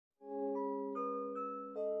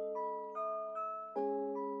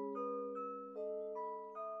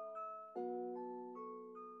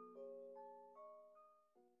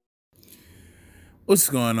What's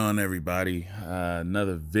going on, everybody?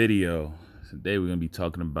 Another video. Today we're going to be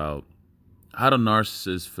talking about how the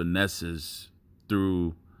narcissist finesses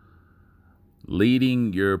through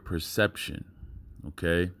leading your perception.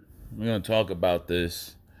 Okay? We're going to talk about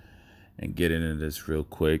this and get into this real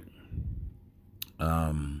quick.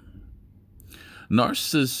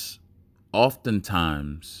 Narcissists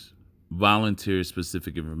oftentimes volunteer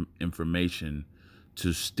specific information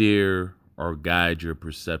to steer or guide your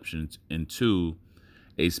perceptions into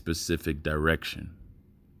a specific direction.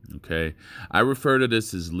 Okay. I refer to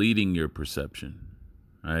this as leading your perception,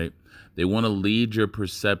 right? They want to lead your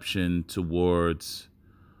perception towards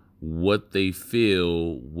what they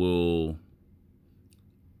feel will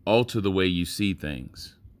alter the way you see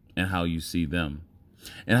things and how you see them.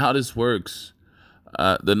 And how this works,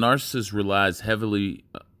 the narcissist relies heavily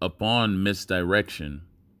upon misdirection.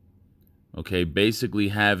 Okay. Basically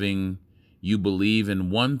having you believe in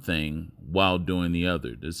one thing while doing the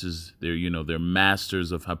other. This is they're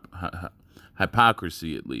masters of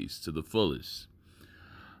hypocrisy, at least to the fullest.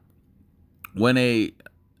 When a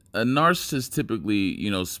narcissist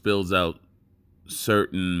typically, spills out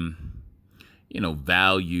certain,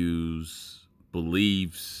 values,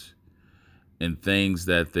 beliefs, and things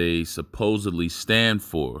that they supposedly stand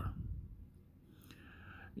for,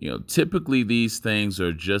 typically these things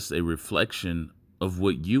are just a reflection of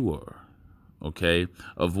what you are. Okay,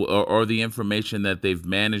 or the information that they've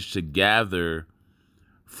managed to gather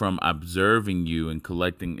from observing you and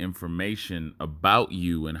collecting information about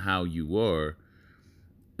you and how you are.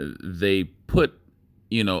 They put,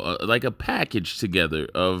 like a package together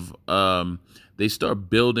of, they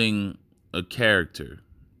start building a character.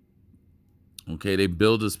 Okay, they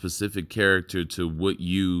build a specific character to what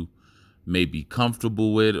you may be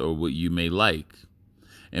comfortable with or what you may like.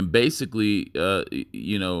 And basically,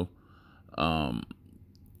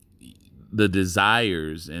 the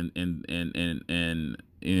desires and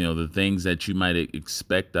the things that you might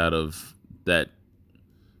expect out of that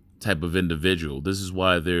type of individual. This is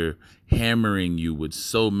why they're hammering you with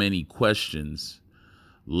so many questions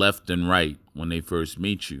left and right when they first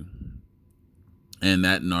meet you. And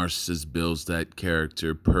that narcissist builds that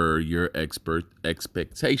character per your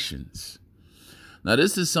expectations. Now,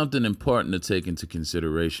 this is something important to take into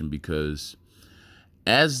consideration because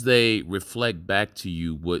as they reflect back to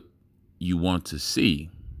you what you want to see,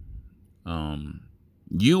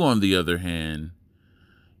 you, on the other hand,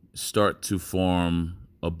 start to form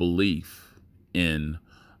a belief in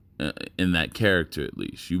that character. At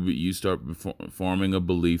least you start forming a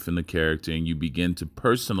belief in the character, and you begin to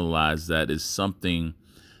personalize that as something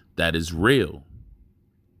that is real.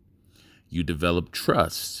 You develop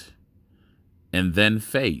trust and then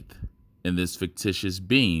faith in this fictitious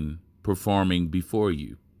being performing before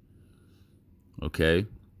you. Okay.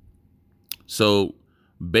 So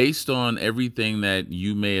based on everything that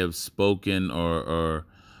you may have spoken or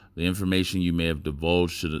the information you may have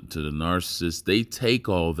divulged to the narcissist, they take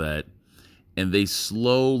all that and they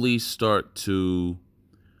slowly start to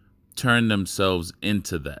turn themselves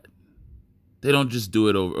into that. They don't just do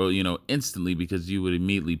it over, instantly, because you would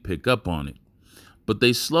immediately pick up on it. But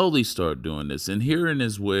they slowly start doing this. And herein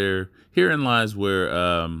lies where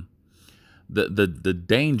the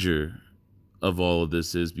danger of all of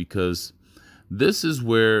this is, because this is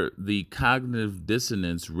where the cognitive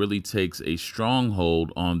dissonance really takes a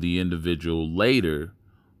stronghold on the individual later,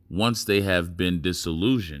 once they have been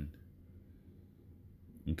disillusioned.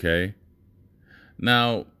 Okay.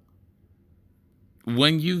 Now,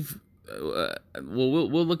 when you've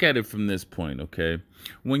we'll look at it from this point. Okay.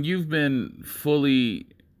 When you've been fully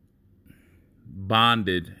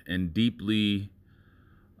bonded and deeply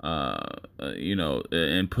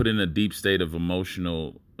and put in a deep state of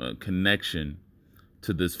emotional connection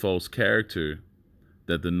to this false character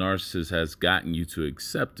that the narcissist has gotten you to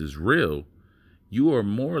accept as real, you are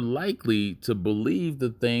more likely to believe the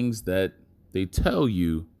things that they tell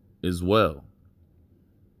you as well.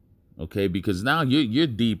 Okay, because now you're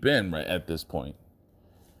deep in right at this point.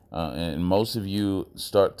 And most of you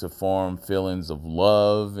start to form feelings of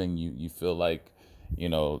love, and you feel like, you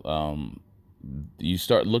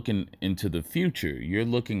start looking into the future. You're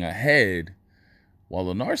looking ahead, while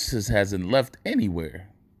the narcissist hasn't left anywhere.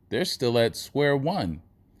 They're still at square one.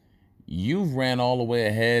 You've ran all the way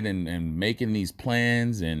ahead and making these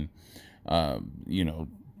plans and,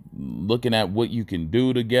 looking at what you can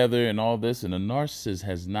do together and all this. And the narcissist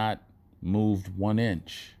has not moved 1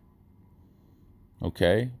 inch.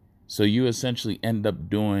 Okay. So you essentially end up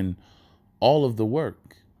doing all of the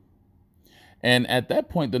work. And at that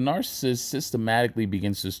point, the narcissist systematically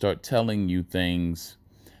begins to start telling you things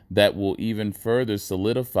that will even further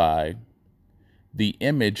solidify the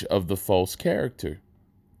image of the false character.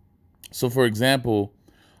 So, for example,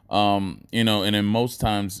 and in most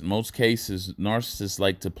cases, narcissists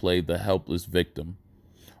like to play the helpless victim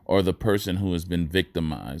or the person who has been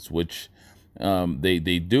victimized, which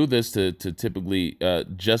they do this to typically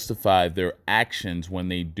justify their actions when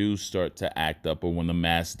they do start to act up or when the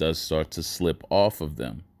mask does start to slip off of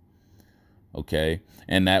them. Okay,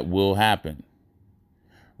 and that will happen,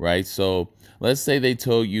 right? So let's say they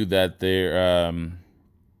told you that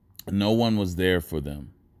no one was there for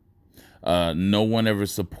them. No one ever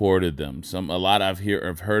supported them.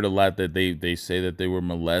 I've heard a lot that they say that they were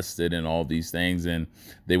molested and all these things, and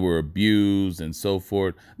they were abused and so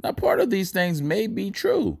forth. Now, part of these things may be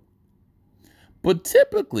true, but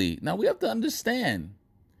typically, now we have to understand,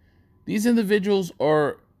 these individuals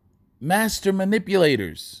are master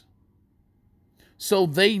manipulators. So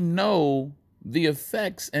they know the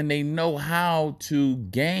effects and they know how to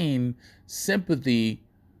gain sympathy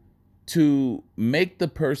to make the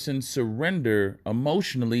person surrender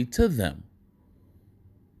emotionally to them.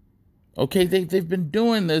 Okay, they've been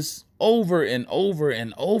doing this over and over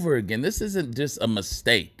and over again. This isn't just a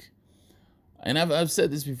mistake. And I've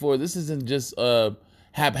said this before. This isn't just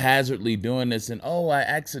haphazardly doing this and, oh, I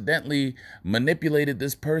accidentally manipulated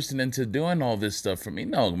this person into doing all this stuff for me.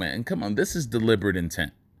 No, man, come on. This is deliberate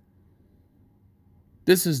intent.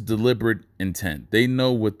 This is deliberate intent. They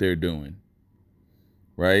know what they're doing,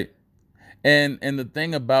 right? And the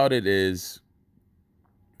thing about it is,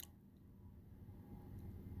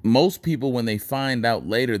 most people, when they find out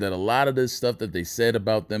later that a lot of this stuff that they said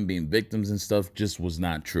about them being victims and stuff just was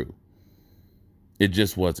not true. It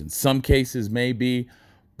just wasn't. Some cases maybe,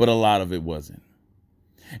 but a lot of it wasn't.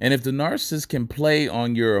 And if the narcissist can play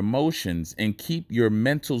on your emotions and keep your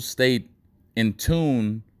mental state in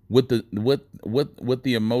tune with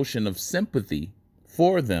the emotion of sympathy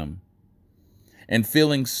for them and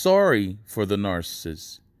feeling sorry for the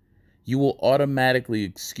narcissist, you will automatically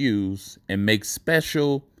excuse and make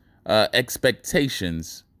special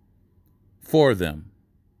expectations for them,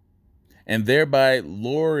 and thereby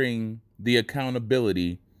lowering the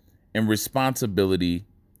accountability and responsibility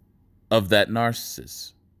of that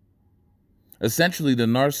narcissist. Essentially, the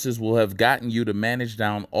narcissist will have gotten you to manage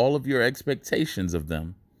down all of your expectations of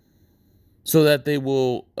them so that they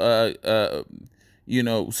will, so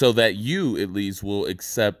that you at least will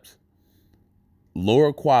accept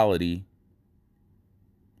lower quality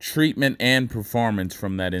treatment and performance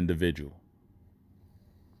from that individual.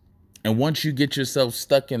 And once you get yourself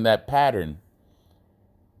stuck in that pattern,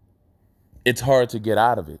 it's hard to get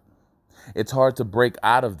out of it. It's hard to break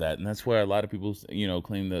out of that. And that's where a lot of people,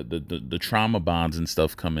 claim the trauma bonds and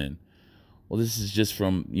stuff come in. Well, this is just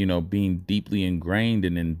from, being deeply ingrained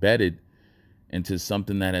and embedded into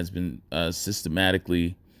something that has been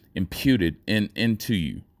systematically imputed into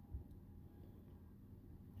you.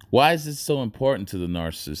 Why is this so important to the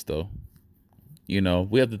narcissist, though?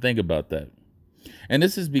 We have to think about that. And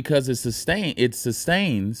this is because it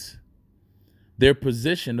sustains their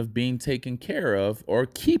position of being taken care of or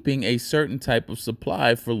keeping a certain type of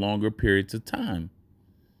supply for longer periods of time.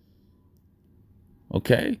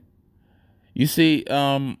 Okay? You see,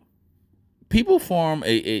 people form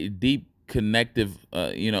a deep connective,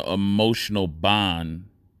 emotional bond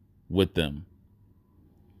with them.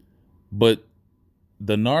 But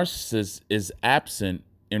the narcissist is absent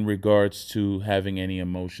in regards to having any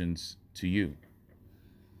emotions to you.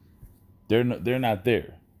 They're not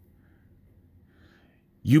there.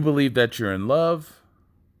 You believe that you're in love.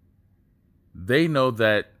 They know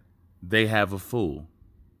that they have a fool.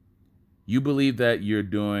 You believe that you're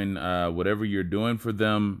doing whatever you're doing for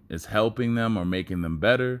them is helping them or making them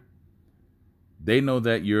better. They know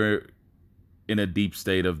that you're in a deep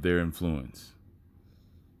state of their influence.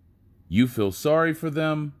 You feel sorry for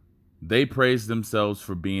them. They praise themselves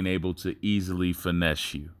for being able to easily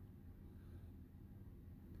finesse you.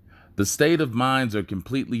 The state of minds are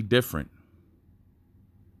completely different.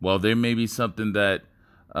 While there may be something that,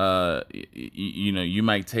 you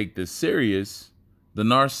might take this serious, the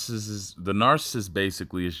narcissist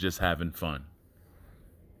basically is just having fun.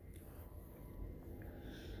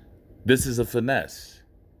 This is a finesse.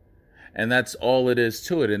 And that's all it is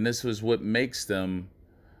to it. And this was what makes them,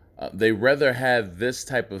 they rather have this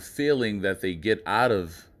type of feeling that they get out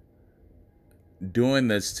of doing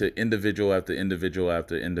this to individual after individual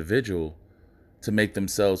after individual, to make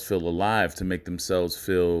themselves feel alive, to make themselves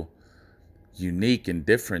feel unique and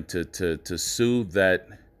different, to soothe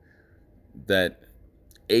that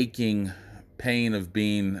aching pain of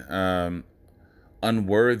being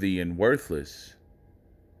unworthy and worthless.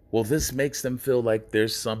 Well, this makes them feel like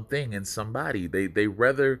there's something and somebody. They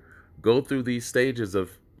rather go through these stages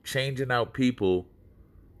of changing out people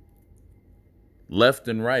left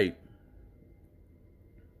and right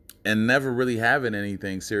and never really having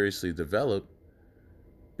anything seriously developed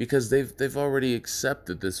because they've already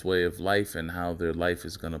accepted this way of life and how their life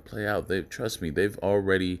is going to play out. Trust me, they've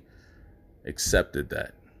already accepted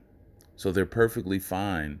that. So they're perfectly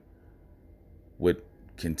fine with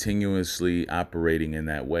continuously operating in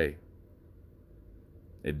that way.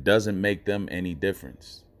 It doesn't make them any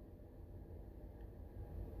difference.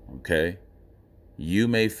 Okay? You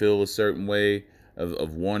may feel a certain way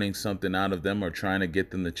of wanting something out of them or trying to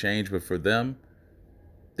get them to change, but for them,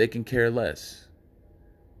 they can care less.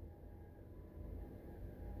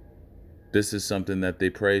 This is something that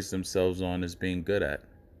they praise themselves on as being good at.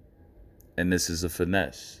 And this is a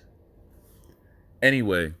finesse.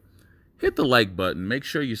 Anyway, hit the like button. Make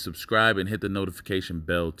sure you subscribe and hit the notification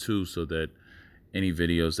bell too, so that any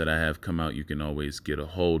videos that I have come out, you can always get a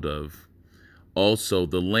hold of. Also,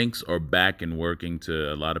 the links are back and working.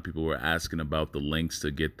 To a lot of people were asking about the links to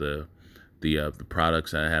get the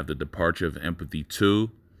products. I have the Departure of Empathy 2.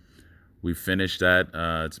 We finished that.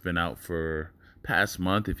 It's been out for past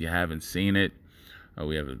month. If you haven't seen it,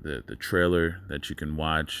 we have the trailer that you can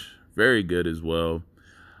watch. Very good as well.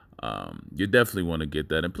 You definitely want to get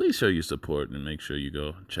that, and please show your support and make sure you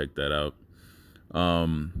go check that out.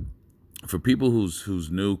 For people who's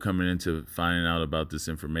new coming into finding out about this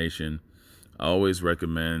information, I always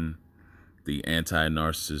recommend the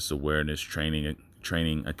Anti-Narcissist Awareness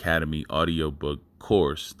Training Academy audiobook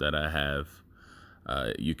course that I have.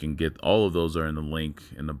 You can get all of those are in the link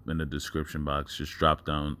in the description box. Just drop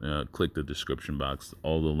down, click the description box.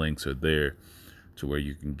 All the links are there to where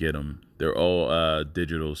you can get them. They're all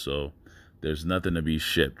digital, so there's nothing to be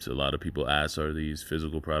shipped. A lot of people ask, are these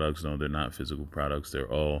physical products? No, they're not physical products.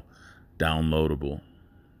 They're all downloadable.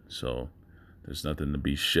 So there's nothing to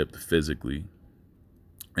be shipped physically.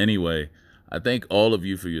 Anyway, I thank all of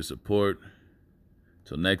you for your support.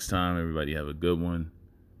 Till next time, everybody have a good one.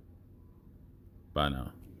 Bye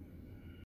now.